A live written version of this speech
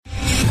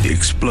The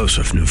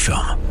explosive new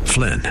film,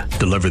 Flynn,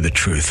 deliver the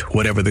truth,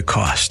 whatever the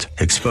cost,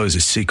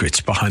 exposes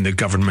secrets behind the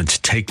government's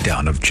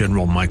takedown of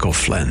General Michael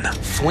Flynn.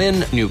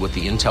 Flynn knew what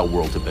the intel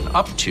world had been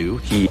up to.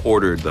 He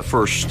ordered the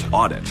first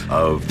audit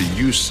of the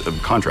use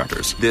of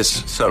contractors.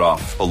 This set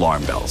off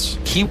alarm bells.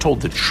 He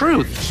told the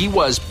truth. He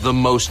was the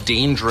most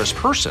dangerous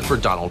person for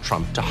Donald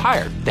Trump to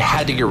hire. They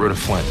had to get rid of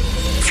Flynn.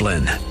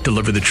 Flynn,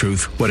 deliver the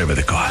truth, whatever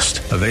the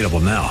cost. Available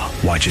now.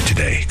 Watch it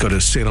today. Go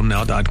to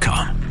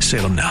salemnow.com.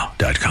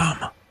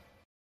 salemnow.com.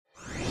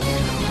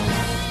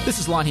 This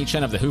is Lanhee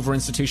Chen of the Hoover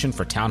Institution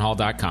for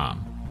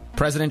townhall.com.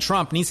 President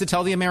Trump needs to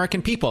tell the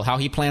American people how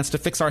he plans to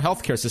fix our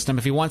healthcare system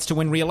if he wants to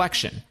win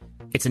re-election.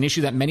 It's an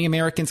issue that many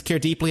Americans care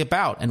deeply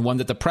about and one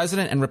that the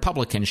president and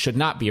Republicans should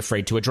not be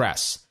afraid to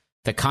address.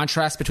 The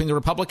contrast between the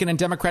Republican and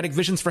Democratic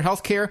visions for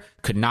healthcare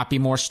could not be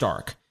more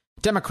stark.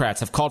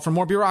 Democrats have called for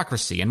more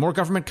bureaucracy and more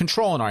government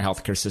control in our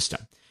healthcare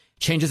system,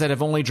 changes that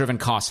have only driven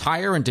costs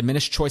higher and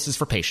diminished choices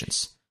for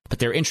patients. But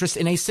their interest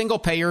in a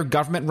single-payer,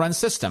 government-run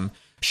system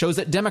shows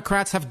that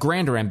Democrats have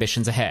grander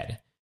ambitions ahead.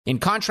 In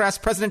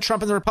contrast, President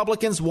Trump and the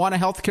Republicans want a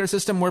healthcare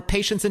system where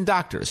patients and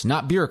doctors,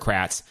 not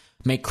bureaucrats,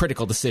 make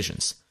critical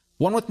decisions.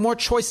 One with more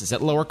choices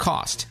at lower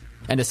cost,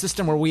 and a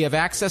system where we have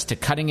access to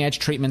cutting-edge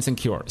treatments and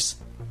cures.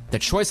 The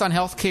choice on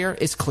healthcare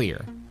is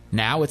clear.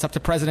 Now it's up to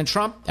President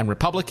Trump and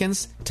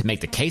Republicans to make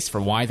the case for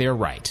why they're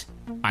right.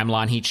 I'm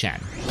Lanhee Chen.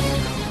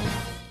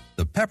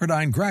 The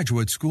Pepperdine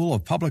Graduate School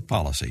of Public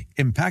Policy,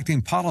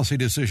 impacting policy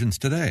decisions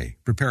today,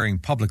 preparing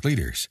public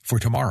leaders for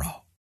tomorrow.